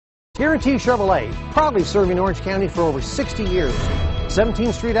Guaranty Chevrolet, proudly serving Orange County for over 60 years.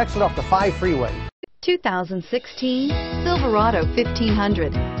 17th Street exit off the 5 freeway. 2016 Silverado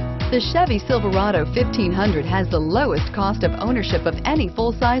 1500. The Chevy Silverado 1500 has the lowest cost of ownership of any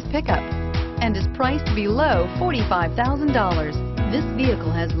full-size pickup and is priced below $45,000. This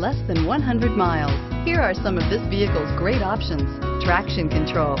vehicle has less than 100 miles. Here are some of this vehicle's great options: traction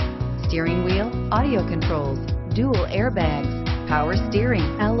control, steering wheel audio controls, dual airbags, power steering,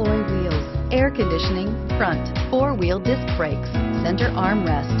 alloy wheels, air conditioning, front, 4-wheel disc brakes, center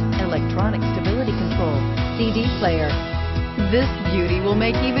armrest, electronic stability control, CD player. This beauty will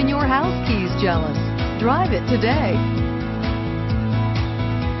make even your house keys jealous. Drive it today.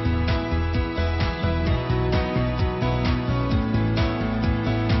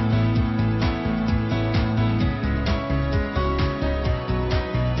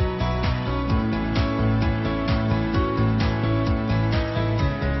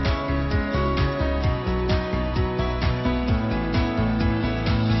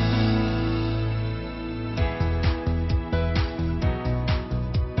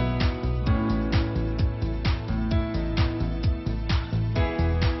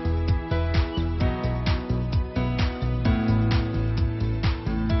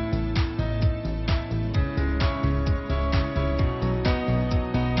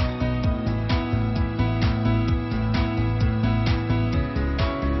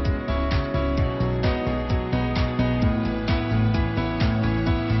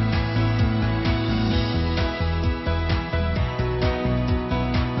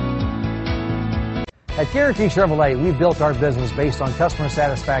 At Guaranty Chevrolet, we've built our business based on customer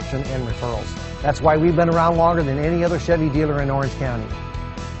satisfaction and referrals. That's why we've been around longer than any other Chevy dealer in Orange County.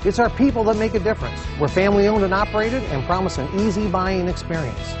 It's our people that make a difference. We're family owned and operated and promise an easy buying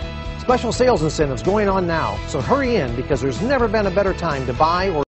experience. Special sales incentives going on now, so hurry in because there's never been a better time to buy or